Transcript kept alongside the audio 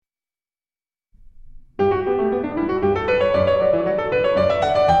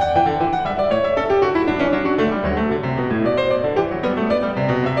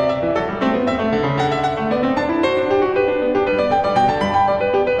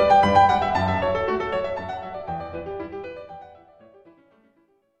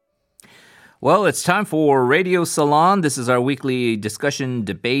Well, it's time for Radio Salon. This is our weekly discussion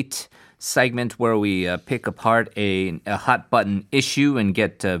debate segment where we pick apart a hot-button issue and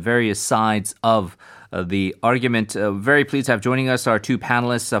get various sides of the argument. Very pleased to have joining us our two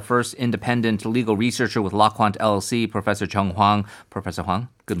panelists. First, independent legal researcher with LawQuant LLC, Professor Joung Hwang. Professor Hwang,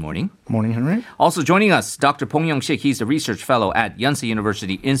 good morning. Morning, Henry. Also joining us, Dr. Bong Young-shik. He's a research fellow at Yonsei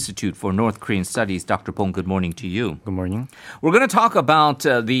University Institute for North Korean Studies. Dr. Bong, good morning to you. Good morning. We're going to talk about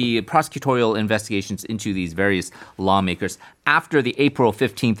the prosecutorial investigations into these various lawmakers after the April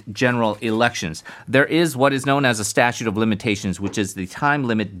 15th general elections. There is what is known as a statute of limitations, which is the time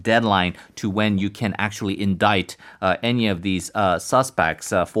limit deadline to when you can actually indict any of these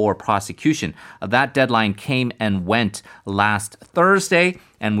suspects for prosecution. That deadline came and went last Thursday,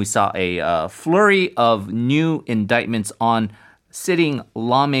 and we saw a flurry of new indictments on sitting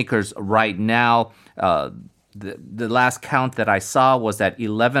lawmakers right now. The last count that I saw was that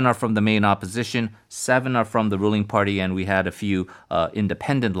 11 are from the main opposition, 7 are from the ruling party, and we had a few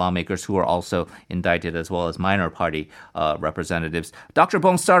independent lawmakers who are also indicted, as well as minor party representatives. Dr.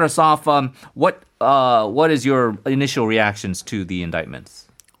 Bong, start us off. What is your initial reactions to the indictments?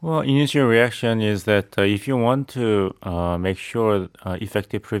 Well, initial reaction is that if you want to make sure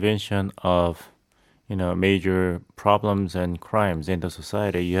effective prevention of major problems and crimes in the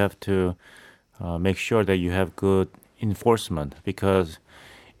society, you have to make sure that you have good enforcement, because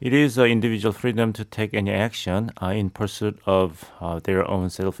it is an individual freedom to take any action in pursuit of their own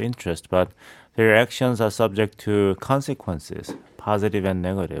self-interest, but their actions are subject to consequences, positive and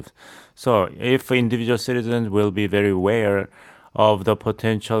negative. So if individual citizens will be very aware of the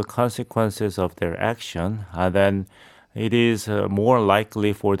potential consequences of their action, then it is more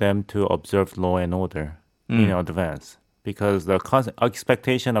likely for them to observe law and order in advance, because the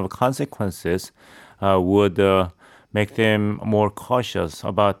expectation of consequences would make them more cautious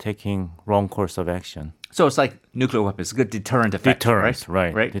about taking wrong course of action. So it's like nuclear weapons, a good deterrent effect. Deterrence,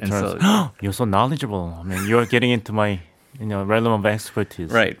 right. Deterrence. You're so knowledgeable. I mean, you're getting into my relevant expertise.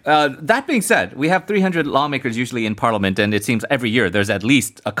 Right. That being said, we have 300 lawmakers usually in Parliament, and it seems every year there's at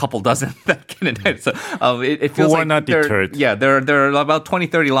least a couple dozen that get indicted. So it feels who like are not deterred. Yeah, there are about 20,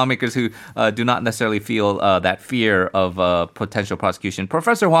 30 lawmakers who do not necessarily feel that fear of potential prosecution.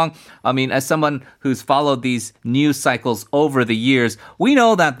 Professor Hwang, I mean, as someone who's followed these news cycles over the years, we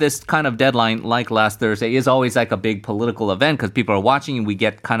know that this kind of deadline, like last Thursday, is always like a big political event because people are watching and we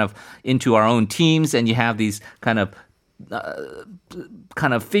get kind of into our own teams, and you have these kind of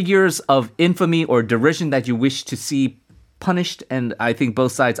figures of infamy or derision that you wish to see punished, and I think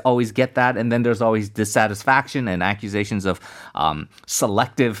both sides always get that, and then there's always dissatisfaction and accusations of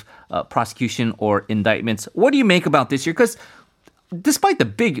selective prosecution or indictments. What do you make about this year? Because despite the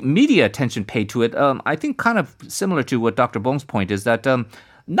big media attention paid to it, I think kind of similar to what Dr. Bong's point is that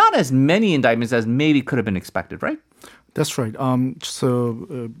not as many indictments as maybe could have been expected, right? That's right.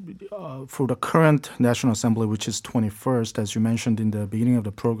 So for the current National Assembly, which is 21st, as you mentioned in the beginning of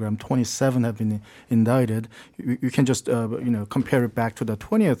the program, 27 have been indicted. You can just compare it back to the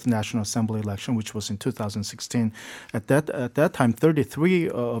 20th National Assembly election, which was in 2016. At that time, 33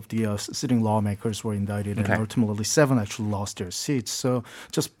 of the sitting lawmakers were indicted, and ultimately 7 actually lost their seats. So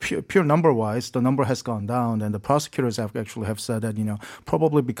just pure number-wise, the number has gone down, and the prosecutors have said that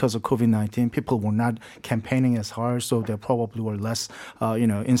probably because of COVID-19, people were not campaigning as hard, so there probably were less,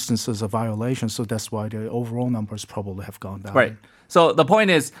 instances of violations. So that's why the overall numbers probably have gone down. Right. So the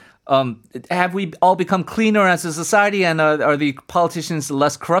point is, have we all become cleaner as a society, and are the politicians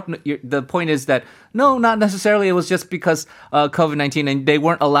less corrupt? The point is that no, not necessarily. It was just because COVID-19, and they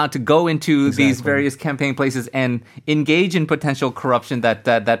weren't allowed to go into these various campaign places and engage in potential corruption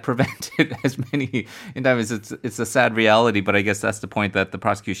that prevented as many indictments. It's a sad reality, but I guess that's the point that the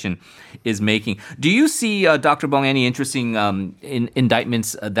prosecution is making. Do you see, Dr. Bong, any interesting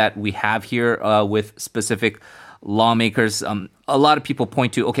indictments that we have here with specific lawmakers? A lot of people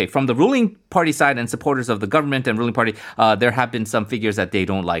point to, from the ruling party side and supporters of the government and ruling party, there have been some figures that they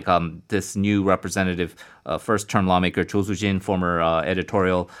don't like. This new representative, first-term lawmaker, Cho Soo-jin, former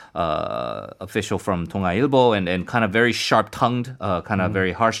editorial official from 동아일보, and kind of very sharp-tongued, kind of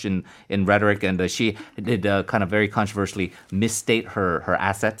very harsh in rhetoric, and she did kind of very controversially misstate her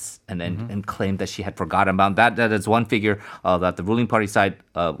assets and claimed that she had forgotten about that. That is one figure that the ruling party side,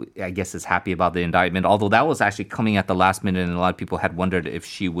 I guess, is happy about the indictment, although that was actually coming at the last minute, and a lot of people had wondered if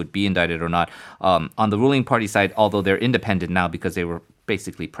she would be indicted or not. On the ruling party side, although they're independent now because they were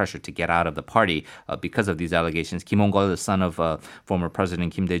basically pressured to get out of the party because of these allegations. Kim Hong-gol, the son of former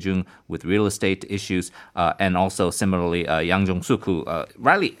President Kim Dae-jung, with real estate issues, and also similarly Yang Jong-suk, who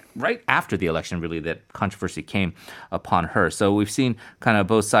right after the election, really, that controversy came upon her. So we've seen kind of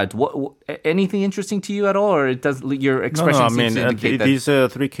both sides. Anything interesting to you at all, or your expression seems to indicate that these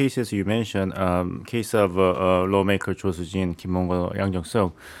three cases you mentioned, case of lawmaker Cho Soo-jin, Kim Hong-gol, Yang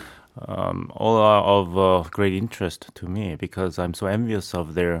Jong-suk, all are of great interest to me because I'm so envious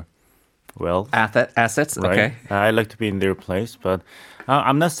of their wealth. Assets, right? Okay. I like to be in their place, but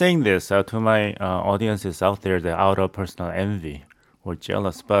I'm not saying this to my audiences out there that out of personal envy or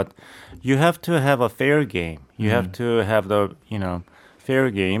jealous, but you have to have a fair game. You have to have the,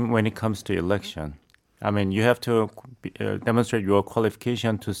 fair game when it comes to election. I mean, you have to demonstrate your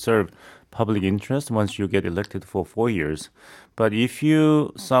qualification to serve public interest once you get elected for 4 years. But if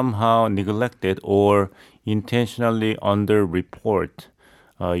you somehow neglect it or intentionally underreport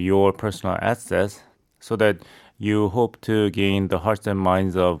your personal assets so that you hope to gain the hearts and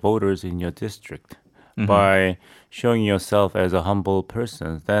minds of voters in your district by showing yourself as a humble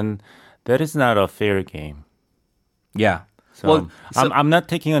person, then that is not a fair game. Yeah. So, I'm not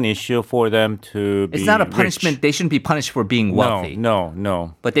taking an issue for them to be It's not a punishment. rich. They shouldn't be punished for being wealthy.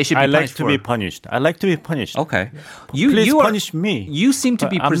 No. But they should be I like punished to be punished. I like to be punished. Okay. Please punish me. You seem to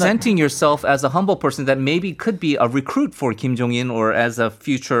be I'm not- presenting yourself as a humble person that maybe could be a recruit for Kim Jong-un or as a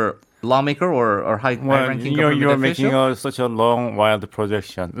future lawmaker or high-ranking government you're official. making such a long, wild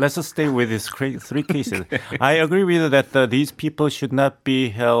projection. Let's just stay with these three cases. I agree with you that these people should not be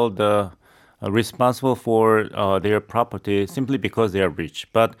held responsible for their property simply because they are rich.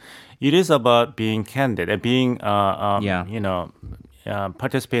 But it is about being candid and being,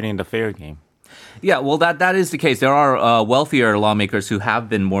 participating in the fair game. Yeah, well, that is the case. There are wealthier lawmakers who have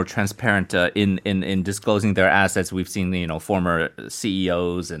been more transparent in disclosing their assets. We've seen, former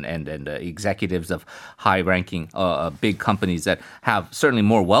CEOs and executives of high-ranking big companies that have certainly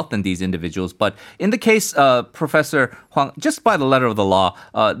more wealth than these individuals. But in the case, Professor Hwang, just by the letter of the law,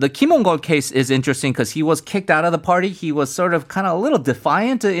 the Kim Hong-gol case is interesting because he was kicked out of the party. He was sort of kind of a little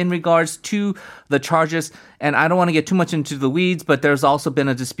defiant in regards to the charges. And I don't want to get too much into the weeds, but there's also been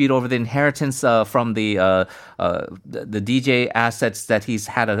a dispute over the inheritance from the DJ assets that he's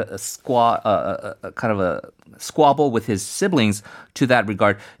had a kind of a squabble with his siblings to that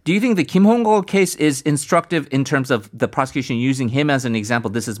regard. Do you think the Kim Hong-gol case is instructive in terms of the prosecution using him as an example?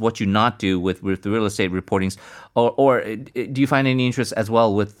 This is what you not do with the real estate reportings, or do you find any interest as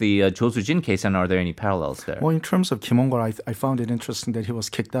well with the Cho Soo-jin case, and are there any parallels there? Well, in terms of Kim Hong-gol, I found it interesting that he was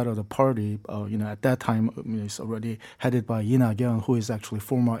kicked out of the party. At that time, it's already headed by Lee Na-kyun, who is actually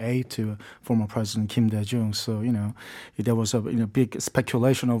former aide to former President Kim Dae-jung. So, there was a big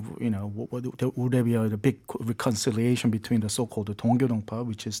speculation of, would there be a big reconciliation between the so-called Donggyo-dongpa,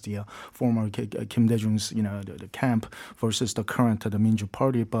 which is the former Kim Dae-jung's, the camp, versus the current the Minju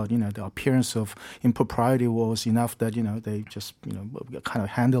Party. But, the appearance of impropriety was enough that, they just, kind of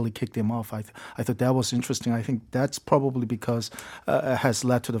handily kicked him off. I thought that was interesting. I think that's probably because it has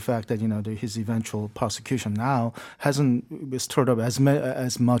led to the fact that, his eventual prosecution now hasn't stirred up as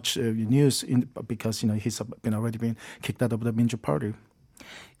much news because, he's already been kicked out of the Minju Party.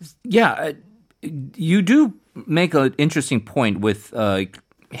 Yeah, you do make an interesting point with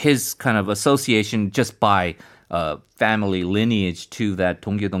his kind of association just by family lineage to that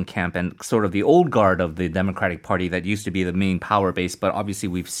Donggyo-dong camp and sort of the old guard of the Democratic Party that used to be the main power base. But obviously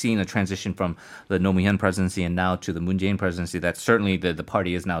we've seen a transition from the Roh Moo-hyun presidency and now to the Moon Jae-in presidency that certainly the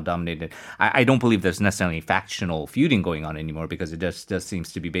party is now dominated. I don't believe there's necessarily factional feuding going on anymore because it just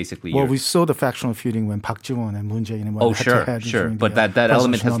seems to be basically... Well, we saw the factional feuding when Park Ji-won and Moon Jae-in went head-to-head. Sure. But that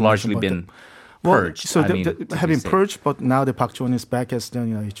element has largely been... purged. So having purged, but now the Park Ji-won is back as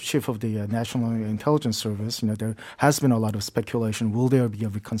the chief of the National Intelligence Service. There has been a lot of speculation. Will there be a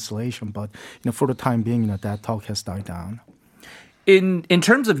reconciliation? But for the time being, that talk has died down. In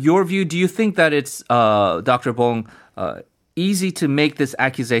terms of your view, do you think that it's Dr. Bong easy to make this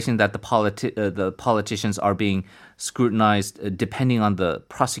accusation that the politicians are being scrutinized depending on the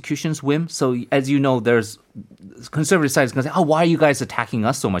prosecution's whim? So as you know, there's conservative side is going to say, why are you guys attacking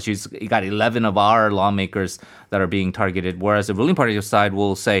us so much? You got 11 of our lawmakers that are being targeted, whereas the ruling party side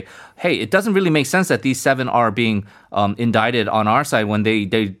will say, hey, it doesn't really make sense that these 7 are being indicted on our side when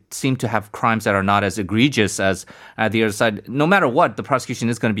they seem to have crimes that are not as egregious as the other side. No matter what, the prosecution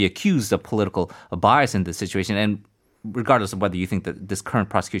is going to be accused of political bias in this situation. And regardless of whether you think that this current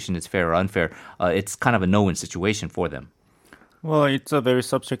prosecution is fair or unfair, it's kind of a no-win situation for them. Well, it's a very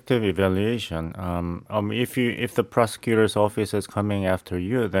subjective evaluation. If the prosecutor's office is coming after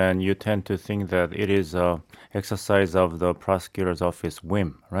you, then you tend to think that it is a exercise of the prosecutor's office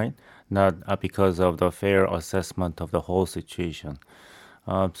whim, right? Not because of the fair assessment of the whole situation.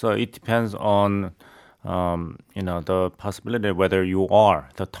 So it depends on the possibility whether you are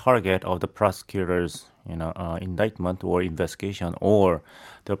the target of the prosecutor's indictment or investigation, or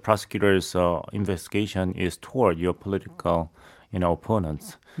the prosecutor's investigation is toward your political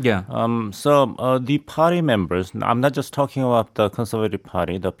opponents. Yeah. So the party members, I'm not just talking about the Conservative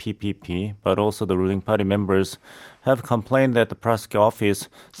Party, the PPP, but also the ruling party members have complained that the prosecutor office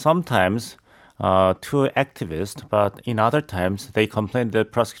sometimes too activist, but in other times they complained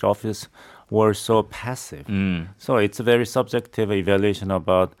that prosecutor office were so passive. So it's a very subjective evaluation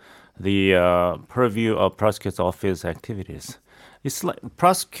about the purview of prosecutor's office activities. It's like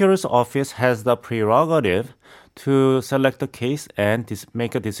prosecutor's office has the prerogative to select a case and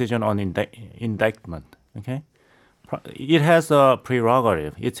make a decision on indictment. Okay, it has a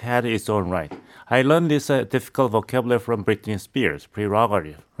prerogative. It had its own right. I learned this difficult vocabulary from Britney Spears.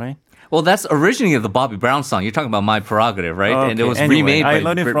 Prerogative, right? Well, that's originally the Bobby Brown song. You're talking about My Prerogative, right? Okay. And it was Anyway, remade by I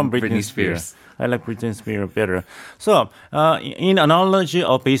learned it from Britney Spears. I like Britney Spears better. So, in analogy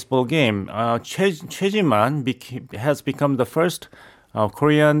of baseball game, Choi has become the first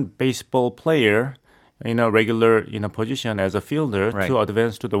Korean baseball player in a regular position as a fielder to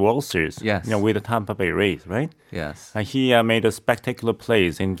advance to the World Series. Yes. With the Tampa Bay Rays, right? Yes. He made a spectacular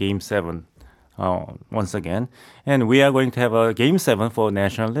plays in Game 7 once again. And we are going to have a Game 7 for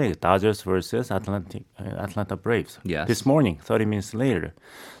National League, Dodgers versus Atlanta Braves. Yes. This morning, 30 minutes later.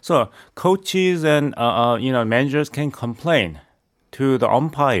 So coaches and managers can complain to the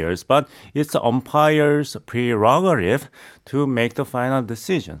umpires, but it's the umpire's prerogative to make the final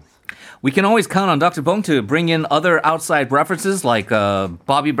decision. We can always count on Dr. Bong to bring in other outside references like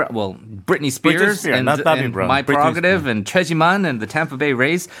Britney Spears and, not Bobby and Brown. My Prerogative and Choi Ji-man and the Tampa Bay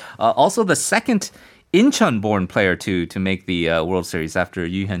Rays. Also the second Incheon-born player to make the World Series after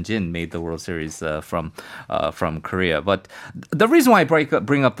Yoo Hyun-jin made the World Series from Korea. But the reason why I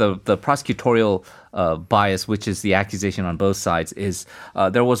bring up the prosecutorial bias, which is the accusation on both sides, is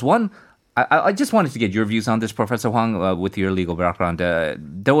there was one. I just wanted to get your views on this, Professor Hwang, with your legal background.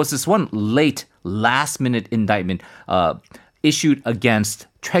 There was this one last-minute indictment issued against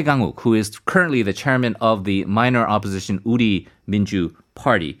Choi Gang-wook, who is currently the chairman of the minor opposition Uri Minju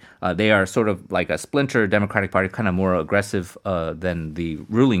Party. They are sort of like a splinter Democratic Party, kind of more aggressive than the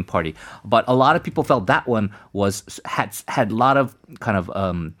ruling party. But a lot of people felt that one had a lot of kind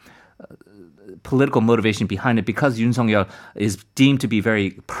of political motivation behind it because Yoon Sung-yeol is deemed to be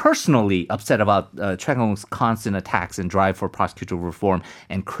very personally upset about Choi Gang-wook's constant attacks and drive for prosecutorial reform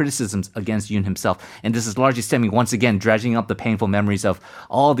and criticisms against Yoon himself. And this is largely stemming, once again, dredging up the painful memories of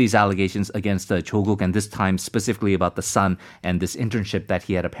all these allegations against Cho-guk, and this time specifically about the son and this internship that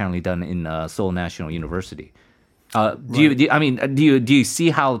he had apparently done in Seoul National University. Do you see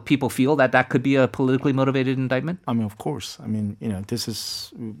how people feel that could be a politically motivated indictment? I mean, of course. I mean, this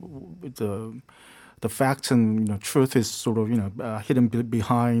is the facts and truth is sort of hidden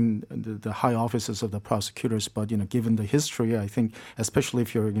behind the high offices of the prosecutors. But given the history, I think, especially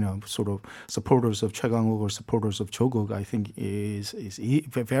if you're sort of supporters of Choi Gang-wook or supporters of Cho-guk, I think is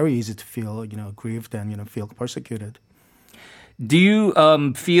very easy to feel grieved and feel persecuted. Do you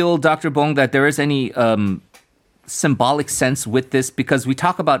feel, Dr. Bong, that there is any symbolic sense with this? Because we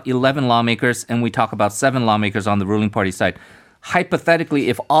talk about 11 lawmakers and we talk about 7 lawmakers on the ruling party side. Hypothetically,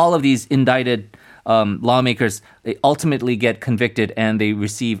 if all of these indicted lawmakers, they ultimately get convicted and they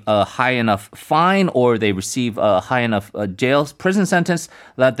receive a high enough fine or they receive a high enough prison sentence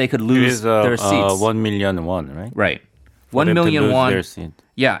that they could lose their seats. 1 million won, right? Right. 1 million won. Their seat.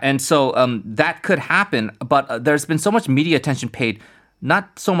 Yeah, and so that could happen, but there's been so much media attention paid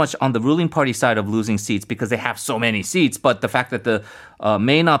not so much on the ruling party side of losing seats because they have so many seats, but the fact that the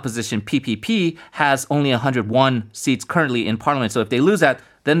main opposition, PPP, has only 101 seats currently in parliament. So if they lose that,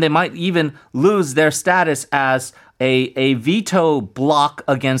 then they might even lose their status as a veto bloc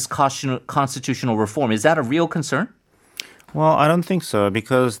against constitutional reform. Is that a real concern? Well, I don't think so,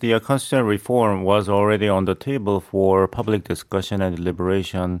 because the constitutional reform was already on the table for public discussion and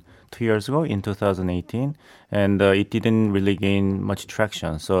deliberation 2 years ago in 2018, and it didn't really gain much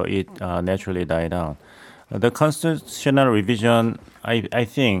traction, so it naturally died out. The constitutional revision, I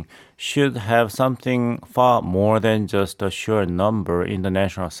think, should have something far more than just a sheer number in the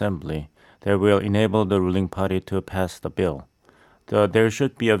National Assembly that will enable the ruling party to pass the bill. There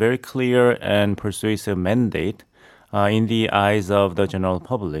should be a very clear and persuasive mandate in the eyes of the general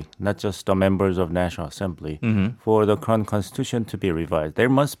public, not just the members of National Assembly, for the current constitution to be revised. There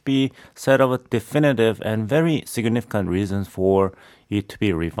must be set of definitive and very significant reasons for it to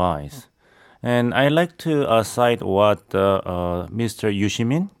be revised. And I like to cite what Mr. Yoo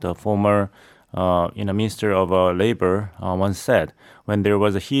Shi-min, the former Minister of Labor, once said when there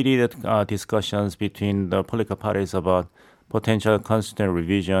was a heated discussions between the political parties about potential constitutional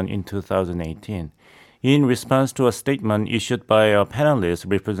revision in 2018. In response to a statement issued by a panelist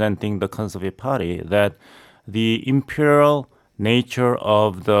representing the Conservative Party that the imperial nature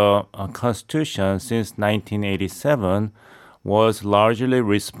of the Constitution since 1987 was largely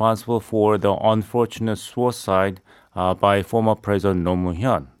responsible for the unfortunate suicide by former President Roh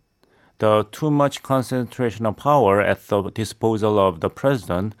Moo-hyun. The too much concentration of power at the disposal of the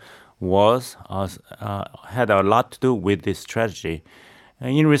president had a lot to do with this tragedy.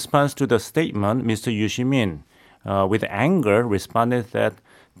 In response to the statement, Mr. Yoo Shi-min, with anger, responded that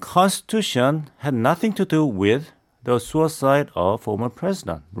Constitution had nothing to do with the suicide of former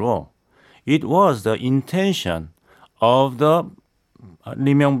President Roh. It was the intention of the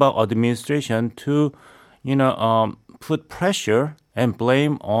Lee Myung-bak administration to, put pressure and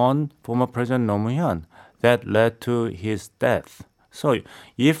blame on former President Roh Moo-hyun that led to his death. So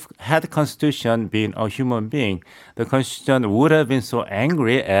if had the Constitution been a human being, the Constitution would have been so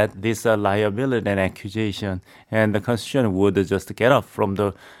angry at this liability and accusation, and the Constitution would just get up from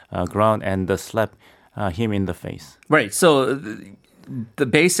the ground and slap him in the face. Right. So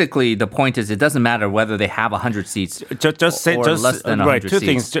basically the point is it doesn't matter whether they have 100 seats or less than 100 right, two seats.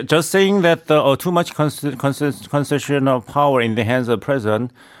 things. Just saying that too much constitutional power in the hands of the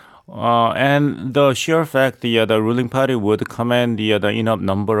president and the sheer fact the ruling party would command the enough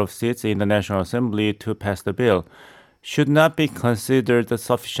number of seats in the National Assembly to pass the bill should not be considered a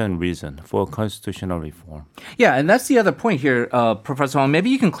sufficient reason for constitutional reform. Yeah, and that's the other point here, Professor Hwang.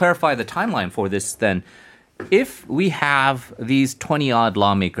 Maybe you can clarify the timeline for this then. If we have these 20-odd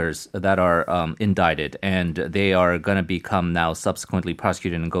lawmakers that are indicted and they are going to become now subsequently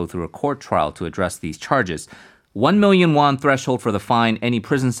prosecuted and go through a court trial to address these charges, 1 million won threshold for the fine, any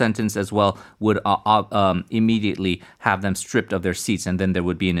prison sentence as well would immediately have them stripped of their seats, and then there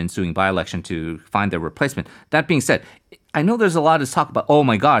would be an ensuing by-election to find their replacement. That being said, I know there's a lot of talk about, oh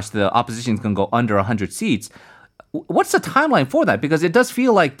my gosh, the opposition can go under 100 seats. What's the timeline for that? Because it does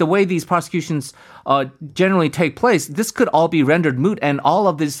feel like the way these prosecutions generally take place, this could all be rendered moot, and all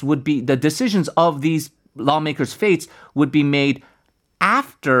of this would be, the decisions of these lawmakers' fates would be made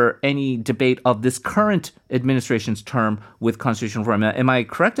after any debate of this current administration's term with constitutional reform. Am I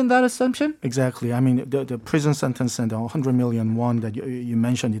correct in that assumption? Exactly. I mean, the prison sentence and the 100 million won that you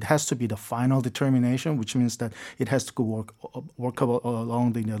mentioned, it has to be the final determination, which means that it has to go work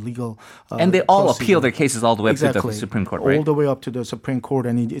along the legal and they all procedure. appeal their cases all the way up to the Supreme Court, right? All the way up to the Supreme Court,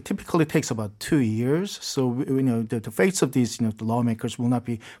 and it typically takes about 2 years. So, the fates of these, the lawmakers will not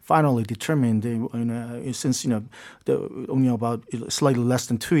be finally determined. Since, only about slightly less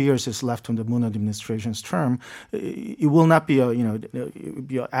than 2 years is left on the Moon administration's term, it will not be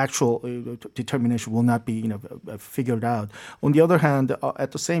your actual determination will not be figured out. On the other hand,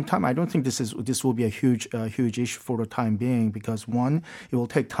 at the same time, I don't think this will be a huge issue for the time being, because one, it will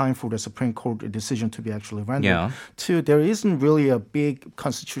take time for the Supreme Court decision to be actually rendered. Yeah. Two, there isn't really a big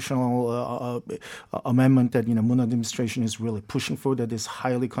constitutional amendment that Moon administration is really pushing for that is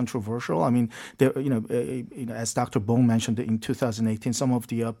highly controversial. I mean, there, as Dr. Bong mentioned in 2018, some of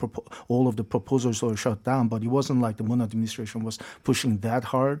the all of the proposals were shut down, but it wasn't like the Moon administration was pushing that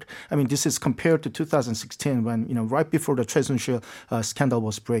hard. I mean, this is compared to 2016 when, right before the Choi scandal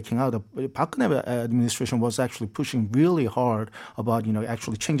was breaking out, the Park Geun-hye administration was actually pushing really hard about,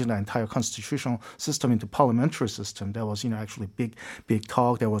 actually changing the entire constitutional system into parliamentary system. There was, actually big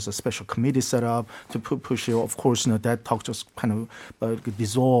talk. There was a special committee set up to push it. Of course, that talk just kind of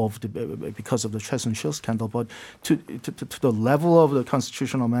dissolved because of the Choi scandal. But to the level of the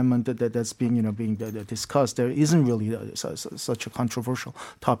constitutional amendment that's being discussed, there isn't really such a controversial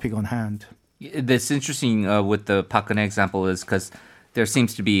topic on hand. That's interesting with the Park Geun-hye example is because there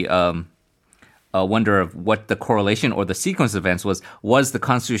seems to be a wonder of what the correlation or the sequence of events was. Was the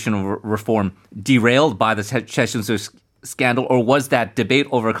constitutional reform derailed by the Choi scandal, or was that debate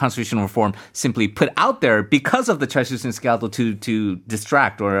over constitutional reform simply put out there because of the Choi scandal to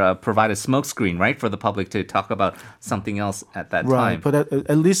distract or provide a smokescreen, right, for the public to talk about something else at that time? Right, but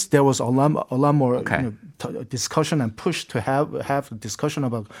at least there was a lot more discussion and push to have a discussion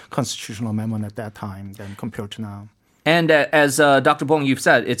about constitutional amendment at that time than compared to now. And as Dr. Bong, you've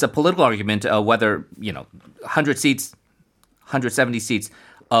said, it's a political argument whether 100 seats, 170 seats.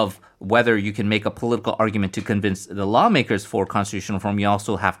 of whether you can make a political argument to convince the lawmakers for constitutional reform, you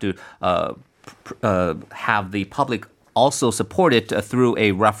also have to have the public also support it through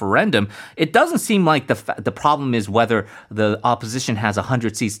a referendum. It doesn't seem like the problem is whether the opposition has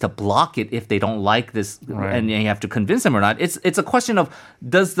 100 seats to block it if they don't like this, and you have to convince them or not. It's a question of,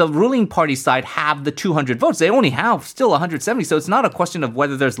 does the ruling party side have the 200 votes? They only have still 170, so it's not a question of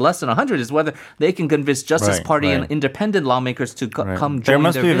whether there's less than 100. It's whether they can convince Justice Party and independent lawmakers to come join There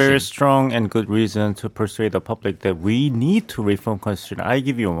must their be a vision. very strong and good reason to persuade the public that we need to reform Constitution. I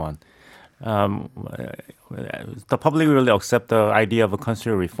give you one. The public really accept the idea of a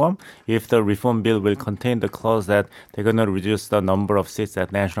constitutional reform if the reform bill will contain the clause that they're going to reduce the number of seats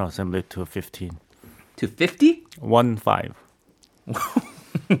at National Assembly to 15. To 50? 1-5.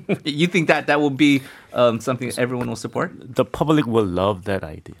 You think that will be something everyone will support? The public will love that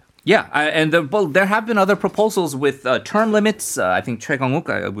idea. Yeah, and there have been other proposals with term limits. I think Choi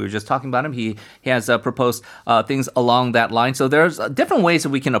Kang-wook, we were just talking about him. He has proposed things along that line. So there's different ways that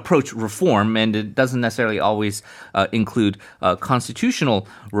we can approach reform, and it doesn't necessarily always include constitutional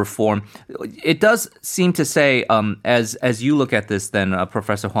reform. It does seem to say, as you look at this, then,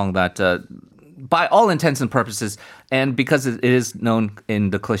 Professor Hwang, that by all intents and purposes, and because it is known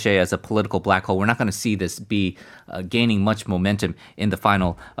in the cliche as a political black hole, we're not going to see this be gaining much momentum in the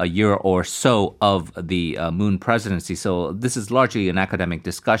final year or so of the Moon presidency. So this is largely an academic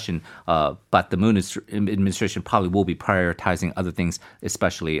discussion, but the Moon administration probably will be prioritizing other things,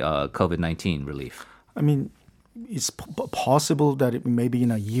 especially COVID-19 relief. I mean, it's possible that maybe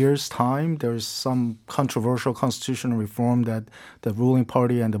in a year's time, there's some controversial constitutional reform that the ruling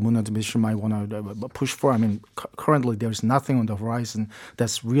party and the Moon administration might want to push for. I mean, currently there's nothing on the horizon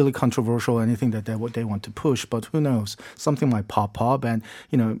that's really controversial, anything that they want to push. But who knows? Something might pop up, and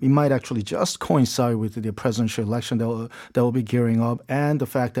it might actually just coincide with the presidential election that will be gearing up, and the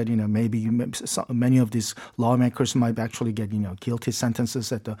fact that maybe many of these lawmakers might actually get guilty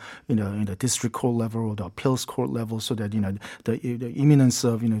sentences at the in the district court level or the appeals court level, so that the imminence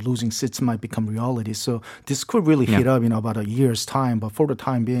of losing seats might become reality. So this could really heat up in about a year's time. But for the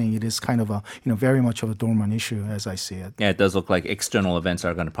time being, it is kind of a very much of a dormant issue as I see it. Yeah, it does look like external events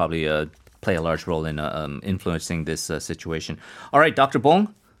are going to probably play a large role in influencing this situation. All right, Dr.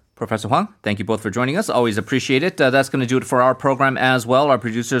 Bong, Professor Hwang, thank you both for joining us. Always appreciate it. That's going to do it for our program as well. Our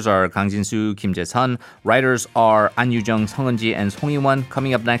producers are Kang Jin-soo, Kim Jae-sun. Writers are An Yu-jung, Sung Eun-ji, and Song Yi-won.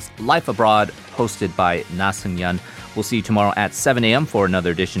 Coming up next, Life Abroad, hosted by Na Seung-yeon. We'll see you tomorrow at 7 a.m. for another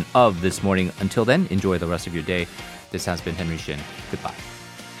edition of This Morning. Until then, enjoy the rest of your day. This has been Henry Shin. Goodbye.